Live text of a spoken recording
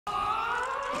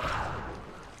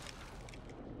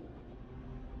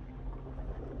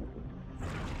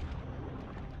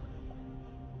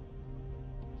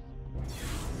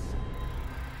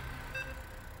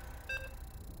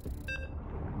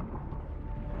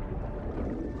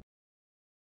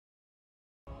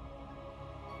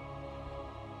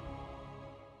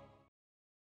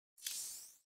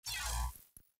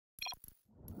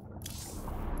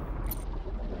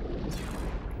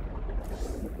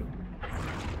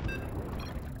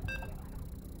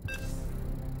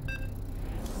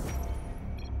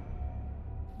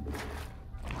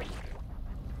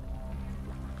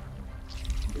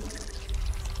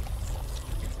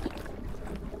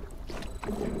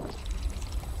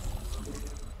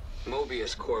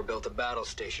Mobius Corps built a battle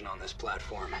station on this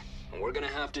platform, and we're gonna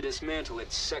have to dismantle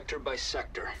it sector by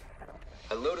sector.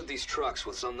 I loaded these trucks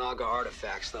with Zagara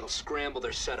artifacts that'll scramble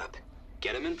their setup.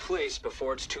 Get them in place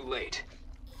before it's too late.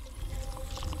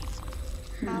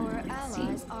 Our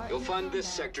allies are You'll in find this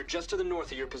combat. sector just to the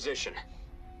north of your position.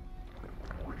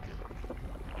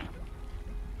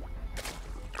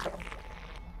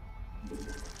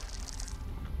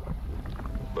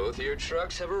 Both of your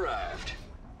trucks have arrived.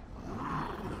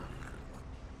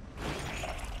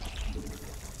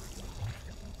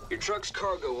 Your truck's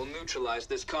cargo will neutralize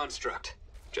this construct.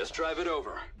 Just drive it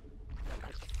over.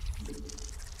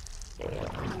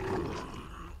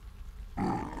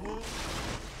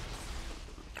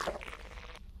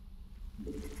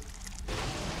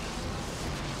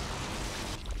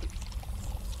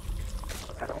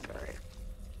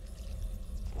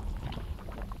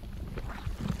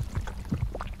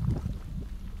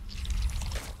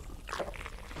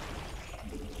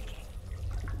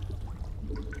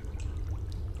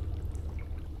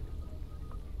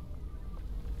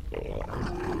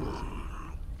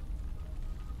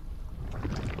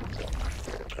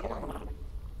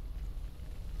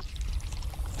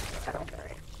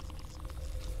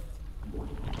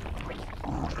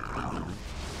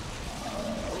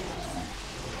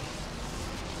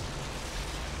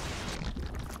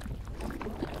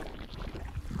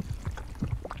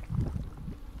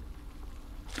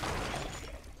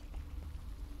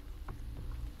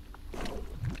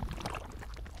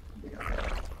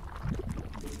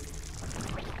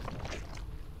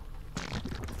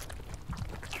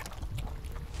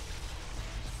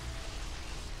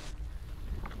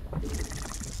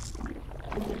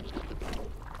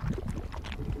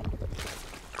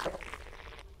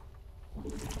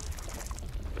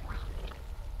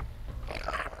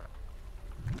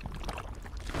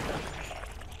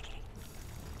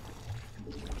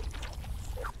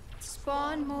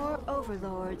 Spawn more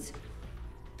overlords.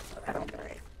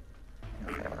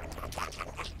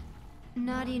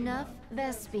 Not enough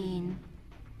Vespene.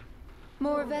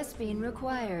 More Vespene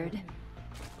required.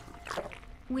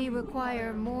 We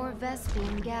require more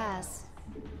Vespene gas.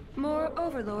 More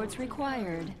overlords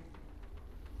required.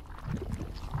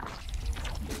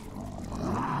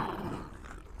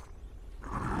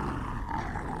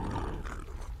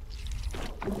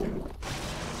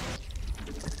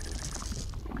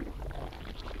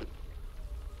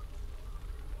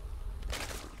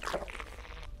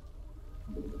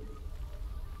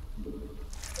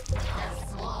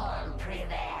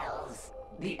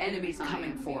 The enemy's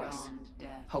coming for us.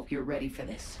 Hope you're ready for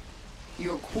this.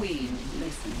 Your queen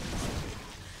listens.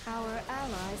 Our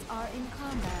allies are in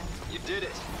combat. You did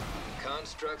it.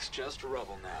 Construct's just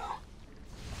rubble now.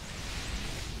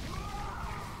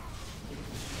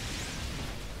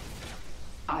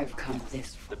 I've come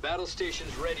this far. The battle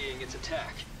station's readying its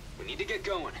attack. We need to get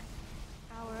going.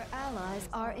 Our allies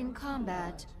are in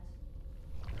combat.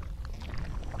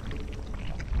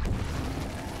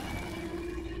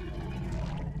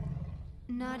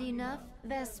 Not enough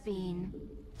Vespene.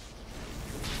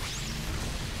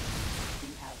 You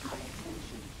have my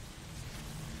attention.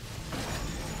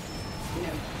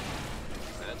 No.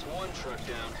 That's one truck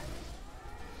down.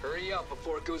 Hurry up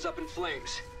before it goes up in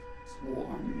flames.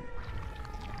 Swarm.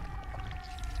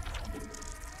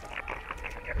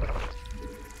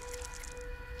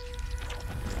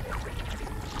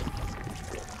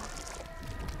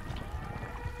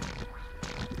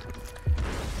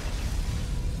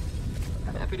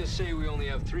 Happy to say we only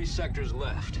have 3 sectors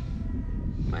left.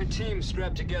 My team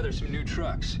strapped together some new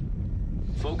trucks.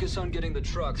 Focus on getting the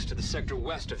trucks to the sector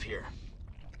west of here.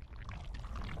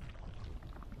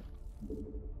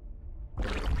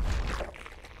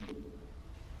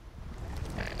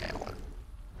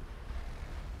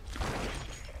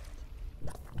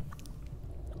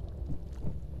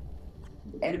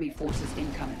 Enemy forces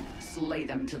incoming. Slay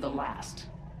them to the last.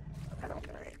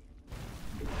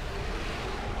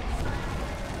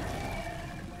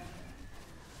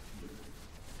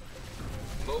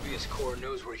 Mobius Corps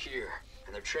knows we're here,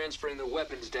 and they're transferring their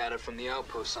weapons data from the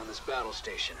outposts on this battle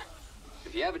station.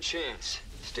 If you have a chance,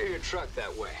 steer your truck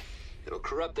that way. It'll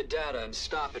corrupt the data and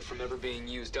stop it from ever being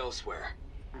used elsewhere.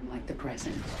 I'm like the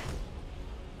present.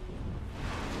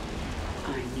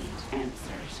 I need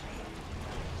answers.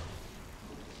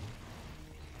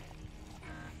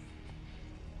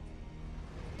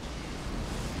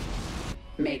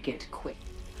 Make it quick.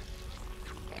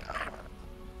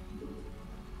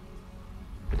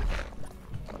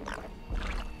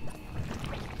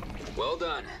 Well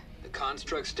done. The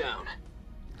construct's down.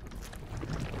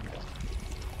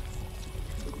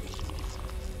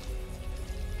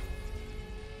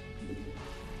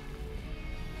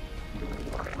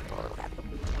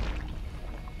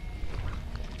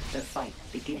 fight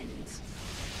begins.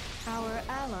 Our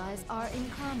allies are in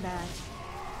combat.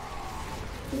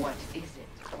 What is it?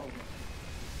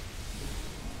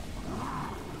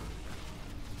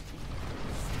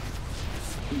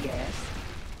 Yes.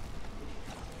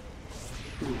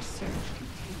 My search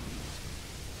continues.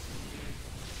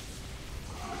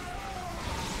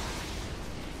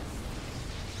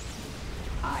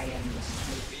 I am the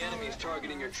sleuth. The enemy's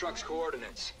targeting your truck's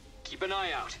coordinates. Keep an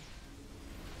eye out.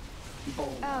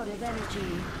 Bold. Out of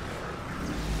energy.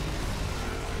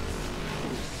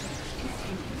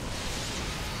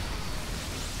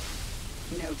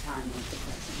 No time like the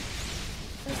present.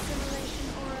 Assimilation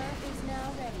aura is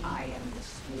now ready. I am the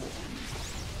swarm.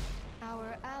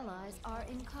 Our allies are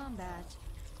in combat.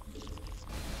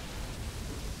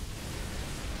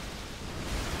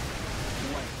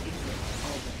 What is it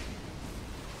already?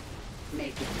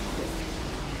 Make it quick.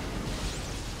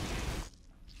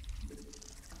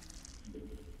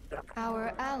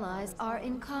 Our allies are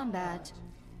in combat.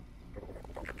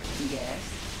 Yes.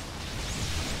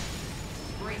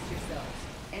 Brace yourselves.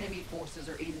 Enemy forces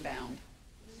are inbound.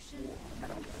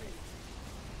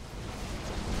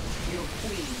 Your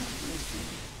queen, listen.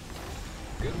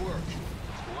 Good work.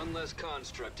 One less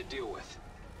construct to deal with.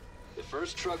 The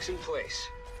first truck's in place.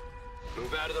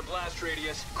 Move out of the blast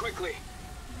radius, quickly!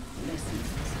 Listen.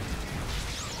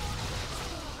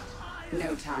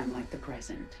 No time like the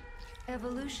present.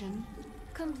 Evolution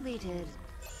completed.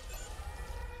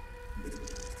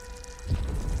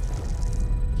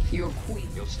 Your queen.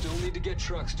 You'll still need to get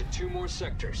trucks to 2 more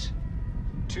sectors.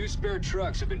 2 spare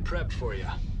trucks have been prepped for you.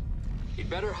 You'd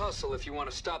better hustle if you want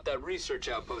to stop that research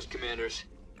outpost, Commanders.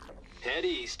 Head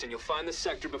east and you'll find the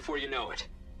sector before you know it.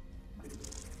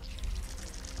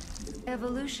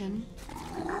 Evolution.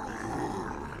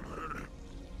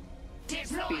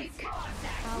 Speak.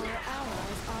 Our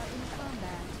allies are in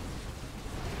combat.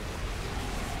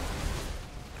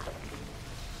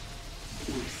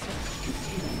 My search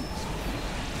continues.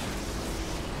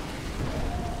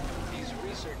 These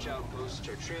research outposts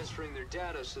are transferring their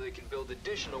data so they can build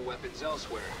additional weapons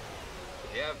elsewhere.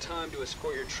 If you have time to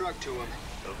escort your truck to them,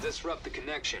 it'll disrupt the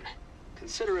connection.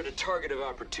 Consider it a target of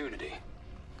opportunity.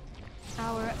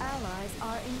 Our allies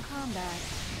are in combat.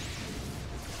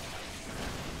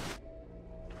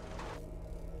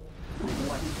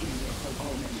 What an idiot for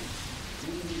all minutes.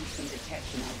 We need some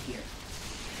detection out here.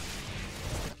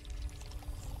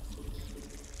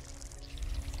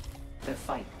 The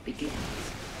fight begins.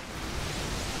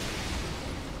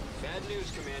 Bad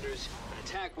news, Commanders. An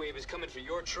attack wave is coming for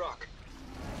your truck.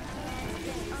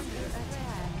 Is under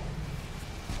attack.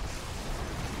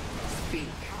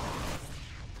 Speak.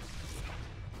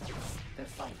 The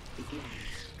fight begins.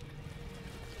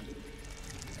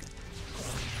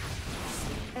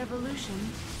 Evolution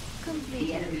The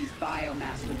complete. enemy's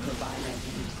biomass will provide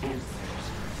answers.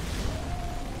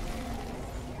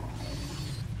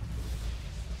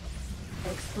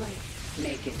 Explain.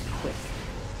 Make it quick.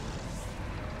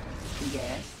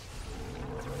 Yes?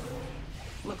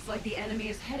 Looks like the enemy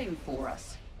is heading for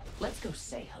us. Let's go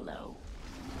say hello.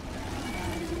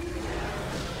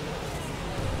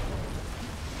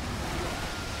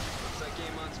 Looks like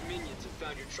Amon's minions have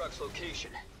found your truck's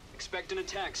location. Expect an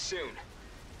attack soon.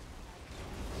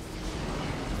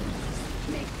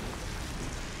 Make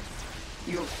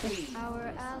your queen.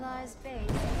 Our allies' base.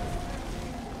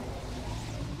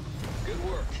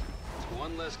 Good work. It's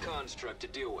one less construct to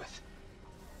deal with.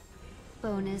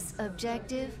 Bonus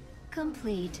objective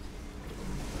complete.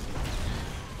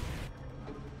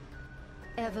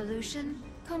 Evolution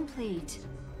complete.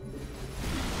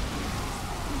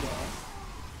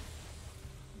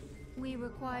 We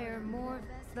require more.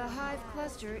 The hive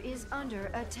cluster is under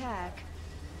attack.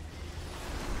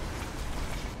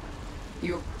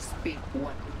 Your speak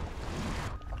what?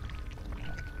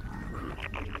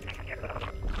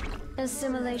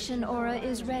 Assimilation aura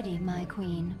is ready, my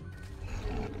queen.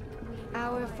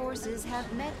 Our forces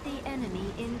have met the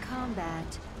enemy in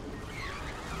combat.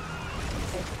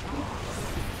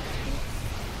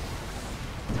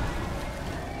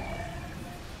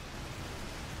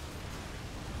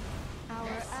 Our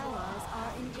allies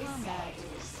are in combat.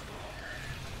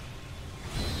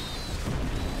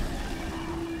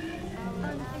 Our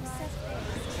unfixed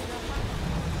base is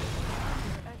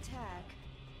under attack.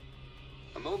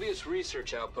 A Mobius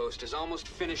research outpost is almost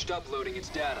finished uploading its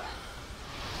data.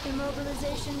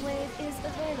 Immobilization wave is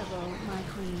available, my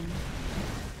queen.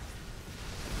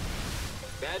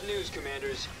 Bad news,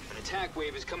 Commanders. An attack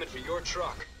wave is coming for your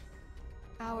truck.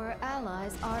 Our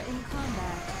allies are in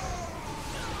combat.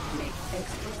 Make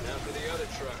expert. Now for the other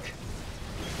truck.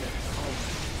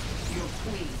 Your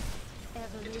queen.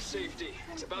 Get to safety.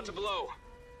 It's about to blow.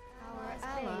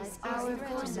 Our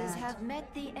forces have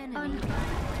met the enemy.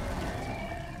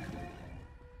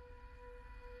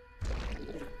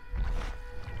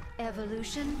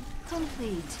 Evolution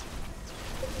complete.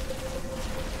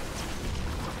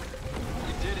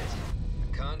 You did it.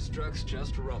 The construct's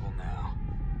just rubble now.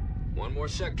 One more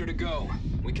sector to go.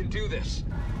 We can do this.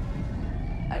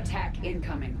 Attack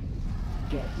incoming.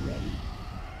 Get ready.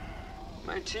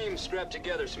 My team scrapped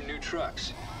together some new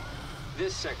trucks.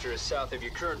 This sector is south of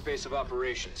your current base of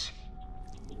operations.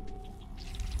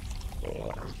 We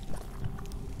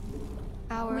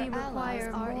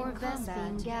require more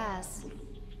Vespene gas.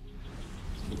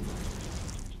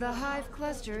 The Hive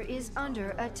cluster is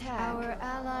under attack. Our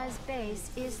allies'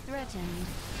 base is threatened.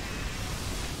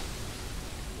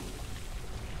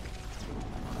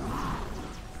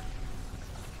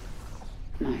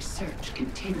 My search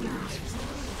continues.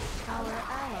 Our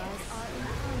allies are in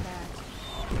combat.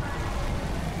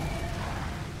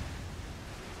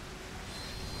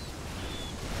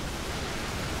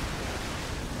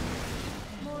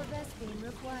 More Vespene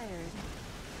required.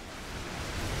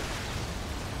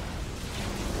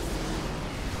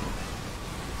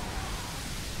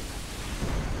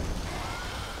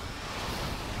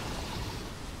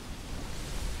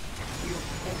 Your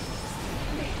efforts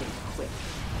make it quick.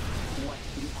 What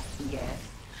you have to get?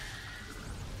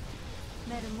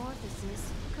 Metamorphosis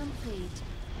complete.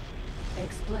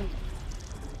 Explain.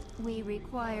 We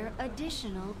require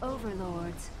additional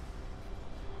overlords.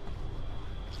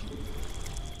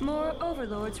 More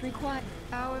overlords required.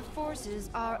 Our forces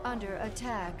are under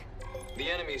attack. The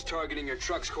enemy's targeting your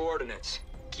truck's coordinates.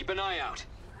 Keep an eye out.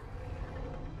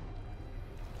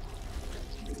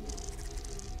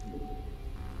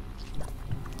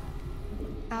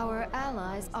 Our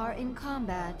allies are in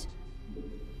combat.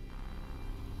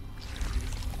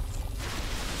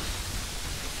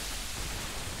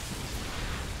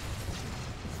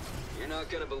 You're not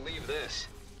gonna believe this.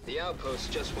 The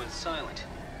outpost just went silent.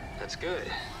 That's good,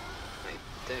 I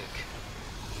think.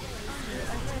 Under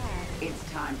attack.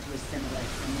 It's time to assimilate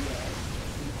some dead.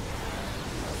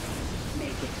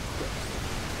 Make it quick.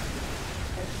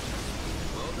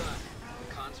 Well done.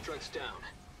 The construct's down.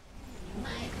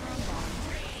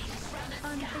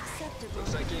 Unacceptable.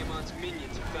 Looks like Amon's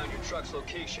minions have found your truck's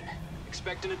location.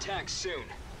 Expect an attack soon.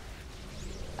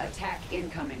 Attack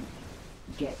incoming.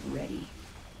 Get ready.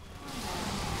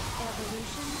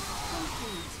 Evolution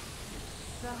complete.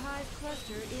 The Hive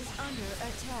cluster is under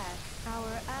attack.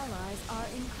 Our allies are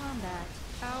in combat.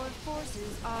 Our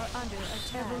forces are under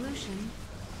attack. Evolution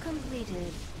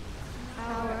completed.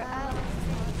 Our allies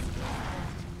are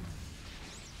scattered.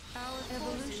 Our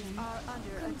evolution are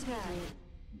under attack.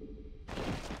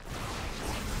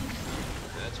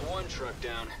 That's one truck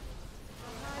down.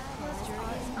 Cluster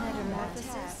is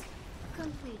metamorphosis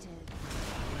completed.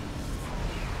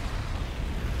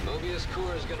 Mobius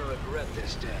Corps is gonna regret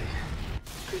this day.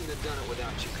 Couldn't have done it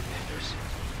without you, Commanders.